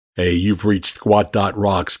Hey, you've reached Squat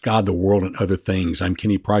Rocks, God, the World, and Other Things. I'm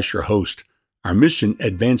Kenny Price, your host. Our mission,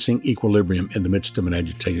 advancing equilibrium in the midst of an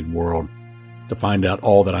agitated world. To find out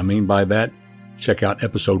all that I mean by that, check out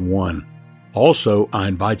episode 1. Also, I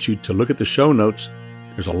invite you to look at the show notes.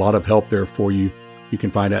 There's a lot of help there for you. You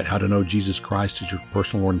can find out how to know Jesus Christ as your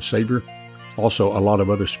personal Lord and Savior. Also, a lot of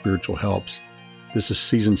other spiritual helps. This is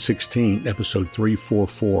season 16, episode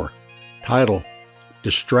 344, title,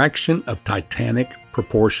 Distraction of Titanic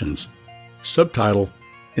Proportions. Subtitle,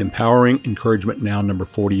 Empowering Encouragement Now, number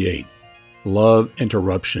 48, Love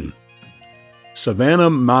Interruption. Savannah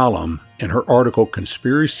Malum, in her article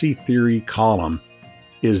Conspiracy Theory Column,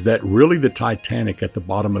 Is That Really the Titanic at the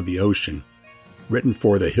Bottom of the Ocean? Written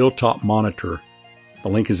for the Hilltop Monitor. The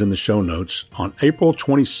link is in the show notes. On April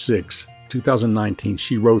 26, 2019,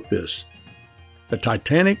 she wrote this. The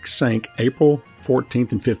Titanic sank April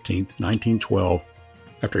 14th and 15th, 1912,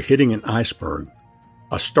 after hitting an iceberg,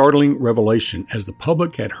 a startling revelation as the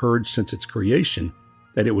public had heard since its creation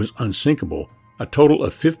that it was unsinkable. A total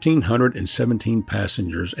of 1,517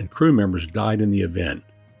 passengers and crew members died in the event,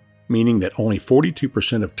 meaning that only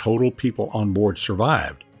 42% of total people on board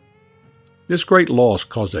survived. This great loss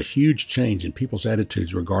caused a huge change in people's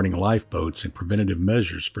attitudes regarding lifeboats and preventative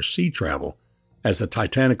measures for sea travel, as the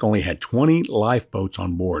Titanic only had 20 lifeboats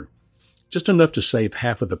on board, just enough to save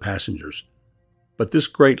half of the passengers. But this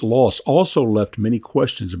great loss also left many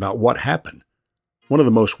questions about what happened. One of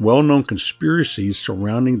the most well-known conspiracies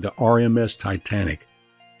surrounding the RMS Titanic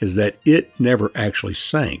is that it never actually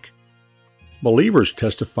sank. Believers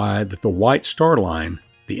testified that the White Star Line,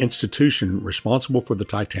 the institution responsible for the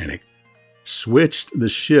Titanic, switched the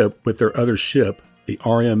ship with their other ship, the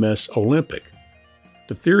RMS Olympic.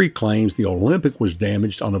 The theory claims the Olympic was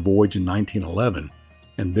damaged on a voyage in 1911,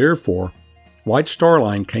 and therefore White Star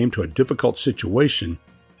Line came to a difficult situation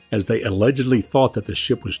as they allegedly thought that the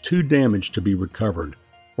ship was too damaged to be recovered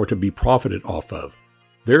or to be profited off of.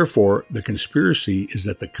 Therefore, the conspiracy is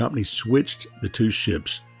that the company switched the two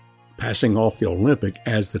ships, passing off the Olympic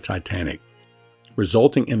as the Titanic,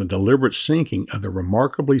 resulting in a deliberate sinking of the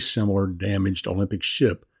remarkably similar damaged Olympic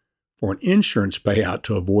ship for an insurance payout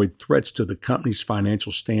to avoid threats to the company's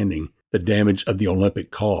financial standing the damage of the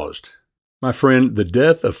Olympic caused. My friend, the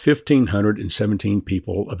death of 1,517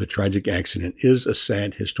 people of the tragic accident is a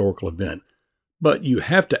sad historical event, but you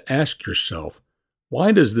have to ask yourself,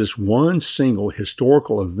 why does this one single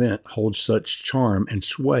historical event hold such charm and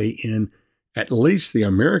sway in at least the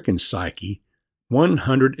American psyche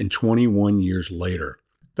 121 years later?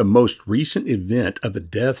 The most recent event of the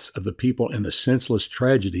deaths of the people in the senseless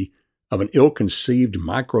tragedy of an ill-conceived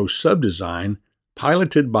micro-subdesign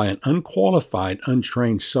piloted by an unqualified,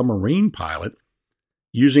 untrained submarine pilot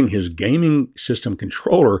using his gaming system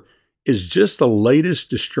controller is just the latest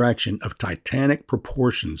distraction of Titanic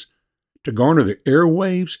proportions to garner the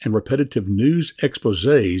airwaves and repetitive news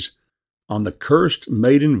exposés on the cursed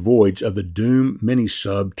maiden voyage of the doomed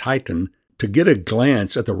mini-sub Titan to get a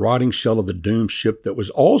glance at the rotting shell of the doomed ship that was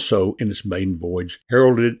also in its maiden voyage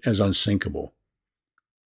heralded as unsinkable.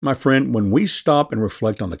 My friend, when we stop and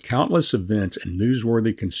reflect on the countless events and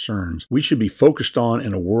newsworthy concerns we should be focused on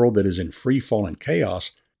in a world that is in free fall and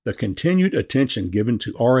chaos, the continued attention given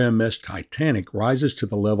to RMS Titanic rises to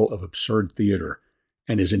the level of absurd theater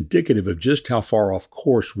and is indicative of just how far off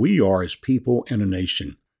course we are as people and a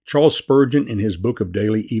nation. Charles Spurgeon, in his book of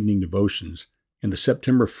daily evening devotions, in the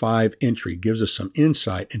September 5 entry, gives us some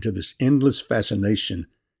insight into this endless fascination,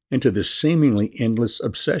 into this seemingly endless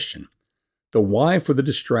obsession. The why for the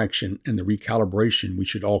distraction and the recalibration we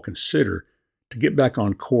should all consider to get back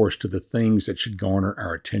on course to the things that should garner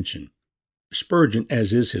our attention. Spurgeon,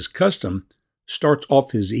 as is his custom, starts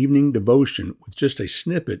off his evening devotion with just a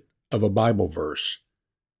snippet of a Bible verse.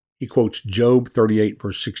 He quotes Job 38,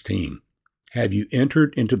 verse 16. Have you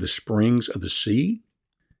entered into the springs of the sea?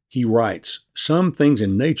 He writes, some things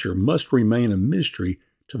in nature must remain a mystery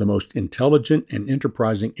to the most intelligent and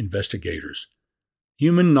enterprising investigators.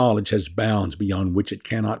 Human knowledge has bounds beyond which it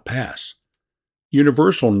cannot pass.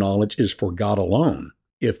 Universal knowledge is for God alone.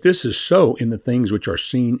 If this is so in the things which are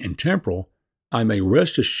seen and temporal, I may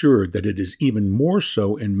rest assured that it is even more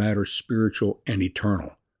so in matters spiritual and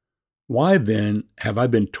eternal. Why then have I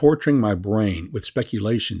been torturing my brain with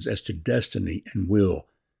speculations as to destiny and will,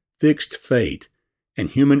 fixed fate, and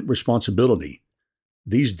human responsibility?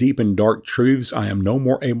 These deep and dark truths I am no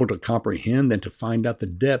more able to comprehend than to find out the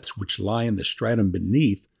depths which lie in the stratum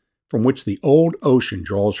beneath from which the old ocean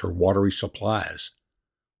draws her watery supplies.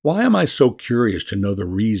 Why am I so curious to know the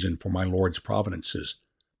reason for my Lord's providences,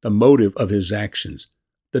 the motive of his actions,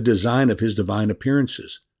 the design of his divine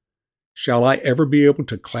appearances? Shall I ever be able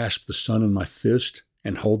to clasp the sun in my fist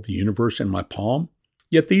and hold the universe in my palm?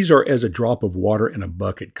 Yet these are as a drop of water in a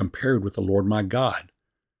bucket compared with the Lord my God.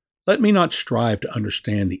 Let me not strive to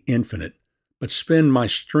understand the infinite, but spend my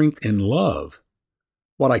strength in love.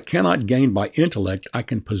 What I cannot gain by intellect, I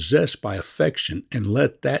can possess by affection, and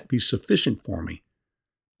let that be sufficient for me.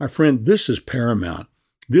 My friend, this is paramount.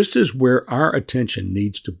 This is where our attention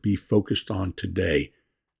needs to be focused on today.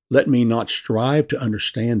 Let me not strive to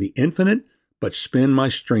understand the infinite, but spend my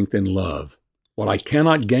strength in love. What I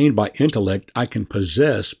cannot gain by intellect, I can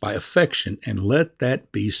possess by affection, and let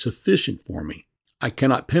that be sufficient for me. I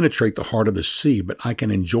cannot penetrate the heart of the sea, but I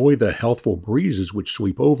can enjoy the healthful breezes which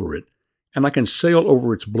sweep over it, and I can sail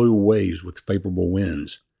over its blue waves with favorable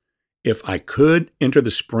winds. If I could enter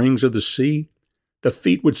the springs of the sea, the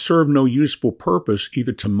feet would serve no useful purpose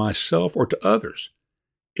either to myself or to others.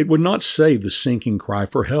 It would not save the sinking cry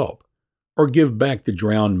for help, or give back the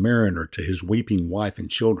drowned mariner to his weeping wife and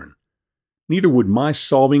children. Neither would my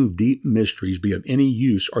solving deep mysteries be of any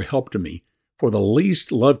use or help to me, for the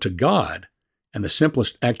least love to God and the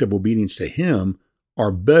simplest act of obedience to Him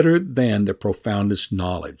are better than the profoundest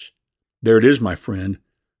knowledge. There it is, my friend,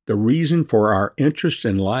 the reason for our interests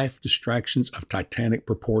in life distractions of titanic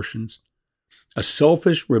proportions. A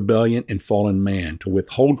selfish rebellion in fallen man to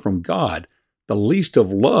withhold from God the least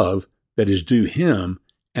of love that is due Him,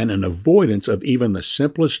 and an avoidance of even the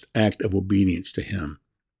simplest act of obedience to Him.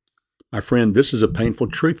 My friend, this is a painful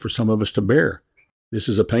truth for some of us to bear. This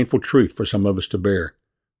is a painful truth for some of us to bear.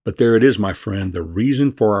 But there it is, my friend, the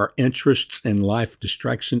reason for our interests in life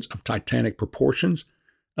distractions of titanic proportions,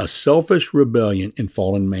 a selfish rebellion in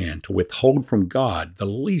fallen man to withhold from God the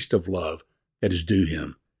least of love that is due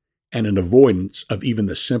Him, and an avoidance of even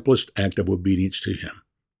the simplest act of obedience to Him.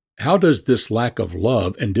 How does this lack of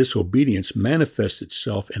love and disobedience manifest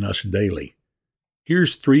itself in us daily?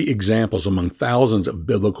 Here's 3 examples among thousands of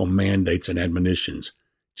biblical mandates and admonitions.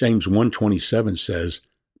 James 1:27 says,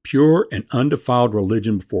 "Pure and undefiled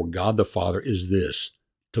religion before God the Father is this,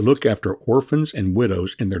 to look after orphans and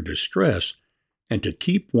widows in their distress, and to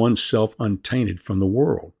keep oneself untainted from the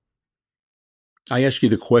world." I ask you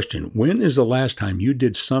the question, when is the last time you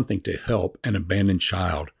did something to help an abandoned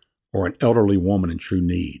child or an elderly woman in true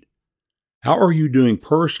need? How are you doing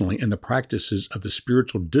personally in the practices of the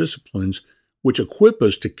spiritual disciplines which equip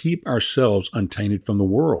us to keep ourselves untainted from the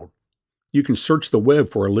world? You can search the web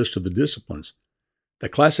for a list of the disciplines. The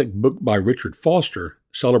classic book by Richard Foster,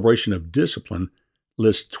 Celebration of Discipline,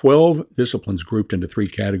 lists 12 disciplines grouped into 3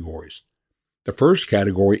 categories. The first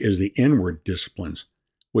category is the inward disciplines,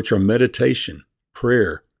 which are meditation,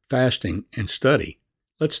 prayer, fasting, and study.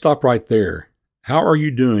 Let's stop right there. How are you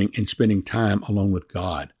doing in spending time alone with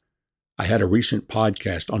God? I had a recent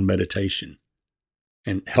podcast on meditation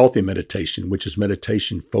and healthy meditation, which is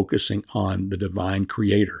meditation focusing on the divine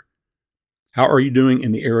creator. How are you doing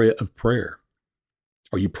in the area of prayer?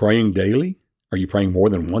 Are you praying daily? Are you praying more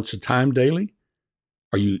than once a time daily?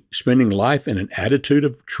 Are you spending life in an attitude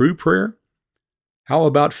of true prayer? How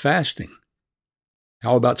about fasting?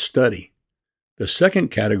 How about study? The second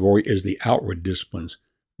category is the outward disciplines,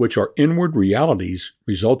 which are inward realities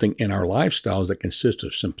resulting in our lifestyles that consist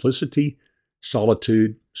of simplicity,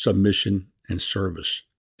 solitude, submission, and service.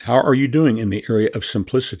 How are you doing in the area of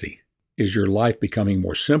simplicity? Is your life becoming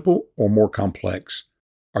more simple or more complex?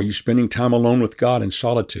 Are you spending time alone with God in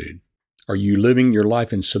solitude? Are you living your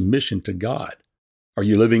life in submission to God? Are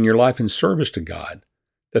you living your life in service to God?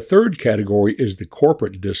 The third category is the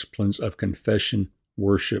corporate disciplines of confession,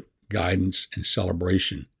 worship, guidance, and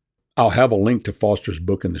celebration. I'll have a link to Foster's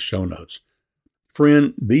book in the show notes.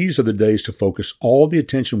 Friend, these are the days to focus all the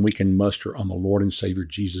attention we can muster on the Lord and Savior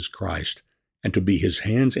Jesus Christ, and to be His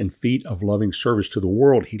hands and feet of loving service to the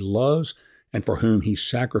world He loves and for whom He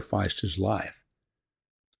sacrificed His life.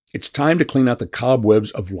 It's time to clean out the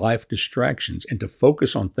cobwebs of life distractions and to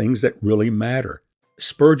focus on things that really matter.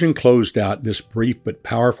 Spurgeon closed out this brief but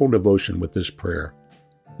powerful devotion with this prayer: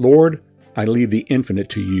 Lord, I leave the infinite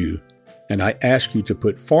to you, and I ask you to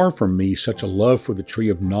put far from me such a love for the tree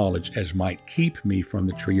of knowledge as might keep me from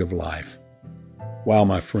the tree of life. Wow,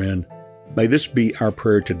 my friend, may this be our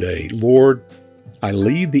prayer today. Lord, I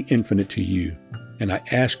leave the infinite to you, and I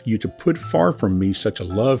ask you to put far from me such a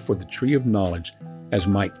love for the tree of knowledge as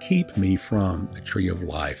might keep me from the tree of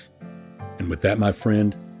life. And with that, my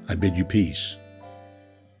friend, I bid you peace.